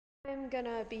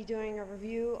gonna be doing a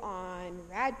review on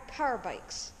rad power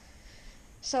bikes.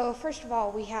 So first of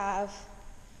all, we have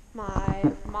my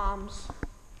mom's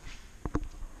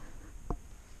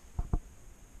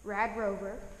rad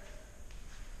rover.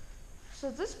 So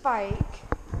this bike,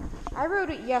 I rode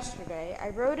it yesterday. I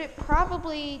rode it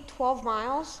probably 12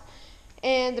 miles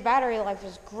and the battery life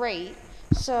is great.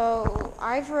 So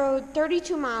I've rode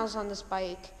 32 miles on this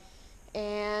bike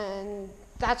and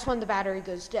that's when the battery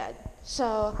goes dead.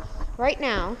 So right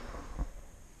now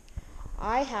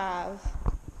I have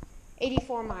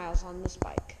 84 miles on this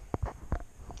bike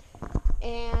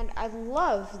and I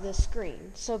love this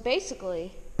screen. So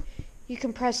basically you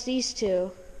can press these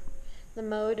two, the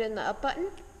mode and the up button,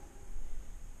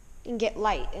 and get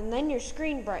light, and then your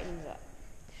screen brightens up,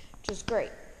 which is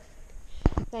great.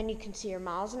 Then you can see your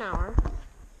miles an hour.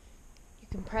 You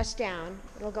can press down,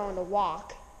 it'll go into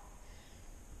walk,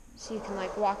 so you can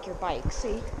like walk your bike,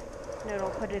 see? And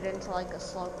it'll put it into like a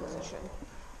slow position.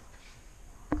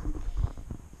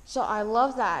 So I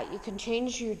love that. You can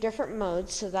change your different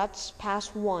modes, so that's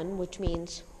past 1, which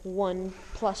means 1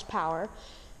 plus power,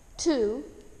 2,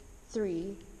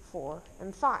 3, 4,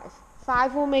 and 5.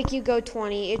 5 will make you go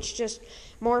 20. It's just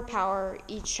more power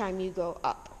each time you go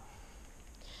up.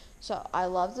 So I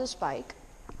love this bike.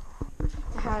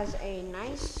 It has a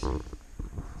nice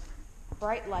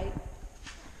bright light.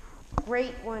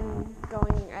 Great when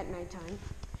going at nighttime.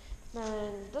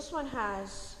 Then this one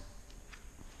has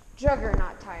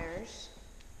juggernaut tires,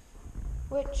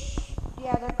 which,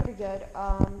 yeah, they're pretty good.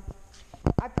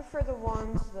 I prefer the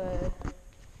ones, the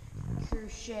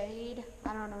crocheted.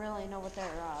 I don't really know what they're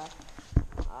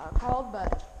called,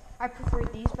 but I prefer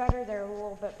these better. They're a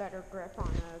little bit better grip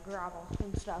on gravel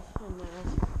and stuff. And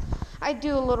I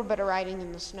do a little bit of riding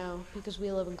in the snow because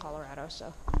we live in Colorado.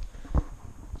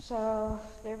 So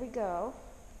there we go.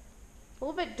 A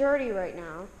little bit dirty right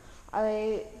now.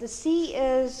 The seat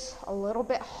is a little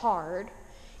bit hard,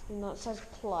 even though it says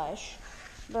plush,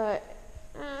 but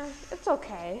it's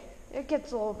okay. It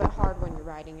gets a little bit hard when you're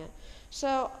riding it.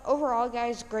 So overall,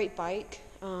 guys, great bike.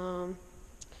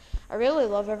 I really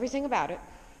love everything about it.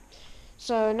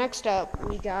 So next up,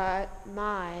 we got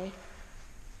my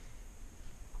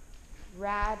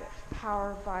rad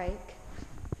power bike,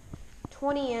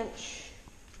 20-inch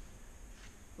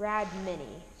rad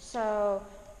mini. So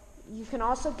you can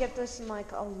also get this in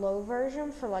like a low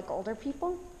version for like older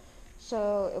people.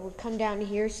 So it would come down to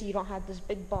here, so you don't have this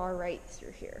big bar right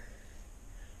through here.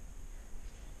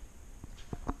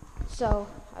 So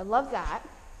I love that.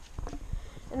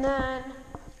 And then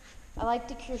I like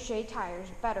the crochet tires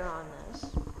better on this.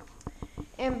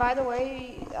 And by the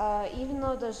way, even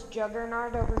though this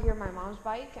juggernaut over here, my mom's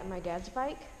bike and my dad's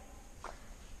bike,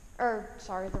 or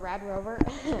sorry, the rad rover,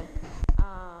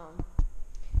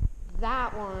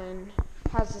 that one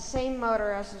has the same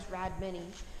motor as this rad mini.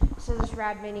 So this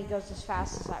rad mini goes as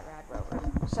fast as that rad rover.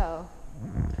 So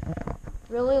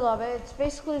really love it. It's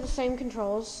basically the same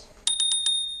controls.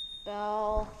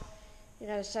 Bell,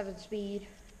 7-speed.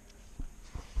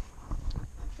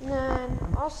 And then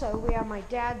also we have my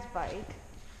dad's bike,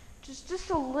 which is just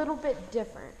a little bit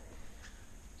different.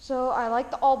 So I like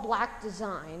the all black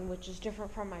design, which is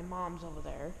different from my mom's over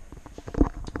there.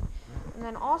 And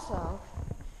then also,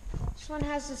 this one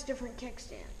has this different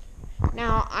kickstand.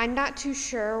 Now, I'm not too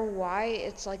sure why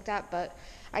it's like that, but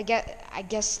I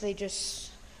guess they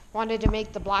just wanted to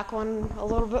make the black one a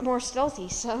little bit more stealthy,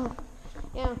 so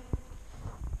yeah.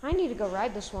 I need to go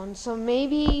ride this one, so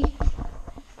maybe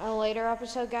a later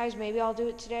episode, guys, maybe I'll do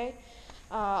it today.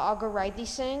 I'll go ride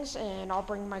these things, and I'll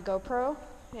bring my GoPro,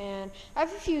 and I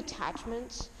have a few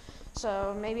attachments,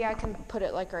 so maybe I can put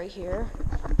it like right here,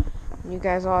 and you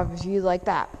guys will have a view like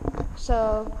that.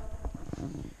 So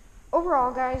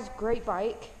overall, guys, great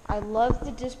bike. I love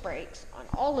the disc brakes on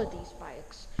all of these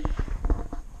bikes.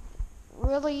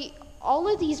 Really,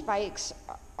 all of these bikes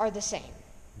are the same.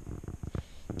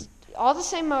 All the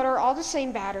same motor, all the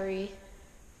same battery,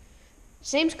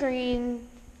 same screen,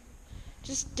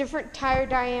 just different tire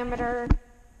diameter,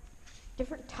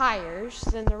 different tires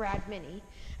than the Rad Mini.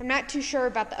 I'm not too sure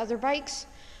about the other bikes,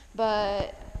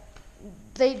 but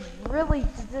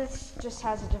this just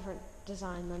has a different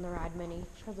design than the Rad Mini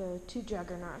for the two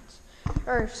juggernauts,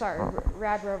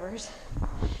 Rad Rovers.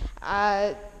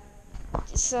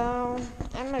 So,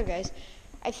 I don't know, guys.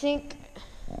 I think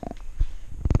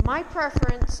my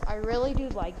preference, I really do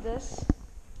like this.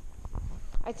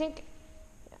 I think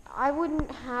I wouldn't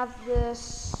have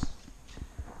this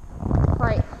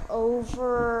right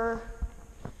over,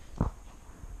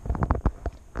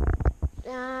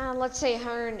 let's say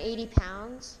 180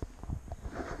 pounds.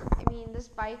 I mean, this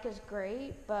bike is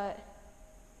great, but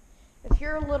if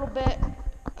you're a little bit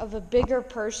of a bigger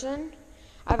person,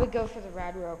 I would go for the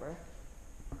Rad Rover.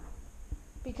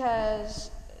 Because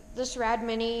this Rad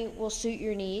Mini will suit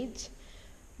your needs,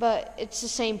 but it's the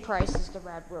same price as the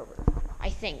Rad Rover, I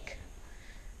think.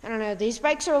 I don't know, these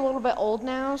bikes are a little bit old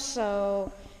now,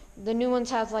 so the new ones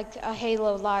have like a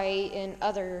halo light and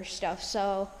other stuff,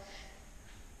 so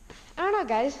I don't know,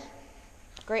 guys.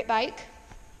 Great bike.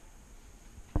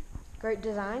 Great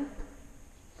design.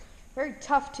 Very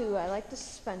tough too. I like the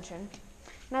suspension.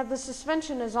 Now the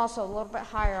suspension is also a little bit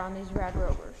higher on these Rad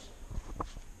Rovers.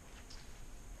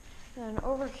 And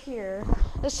over here,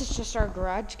 this is just our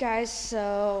garage, guys,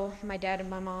 so my dad and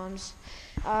my mom's.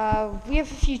 We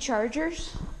have a few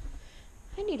chargers.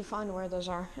 I need to find where those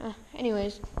are.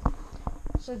 Anyways,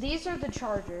 so these are the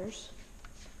chargers.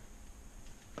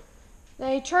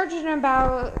 They charge in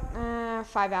about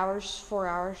 5 hours, 4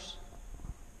 hours.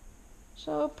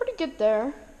 So pretty good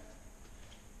there.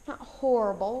 Not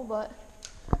horrible, but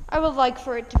I would like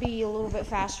for it to be a little bit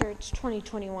faster. It's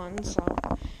 2021, so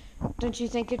don't you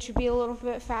think it should be a little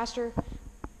bit faster?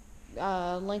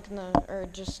 Link in the, or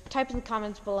just type in the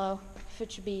comments below if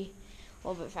it should be a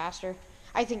little bit faster.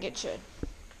 I think it should.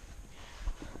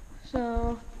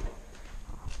 So,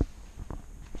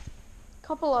 a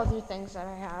couple other things that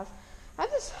I have. I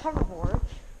have this hoverboard.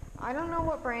 I don't know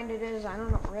what brand it is. I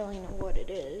don't really know what it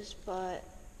is, but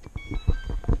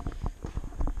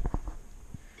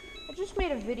I just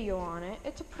made a video on it.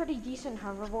 It's a pretty decent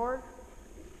hoverboard.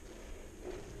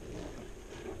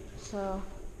 So,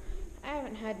 I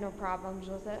haven't had no problems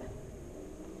with it.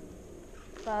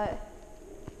 But,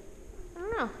 I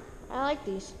don't know. I like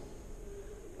these.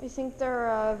 I think they're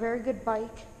a very good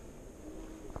bike.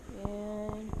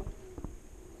 And,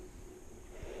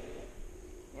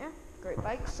 yeah, great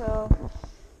bike. So,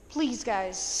 please,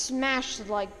 guys, smash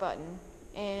the like button.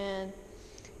 And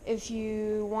if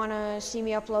you want to see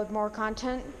me upload more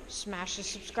content, smash the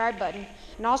subscribe button.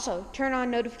 And also, turn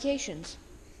on notifications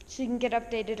so you can get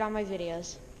updated on my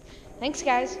videos. Thanks,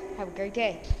 guys. Have a great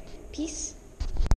day. Peace.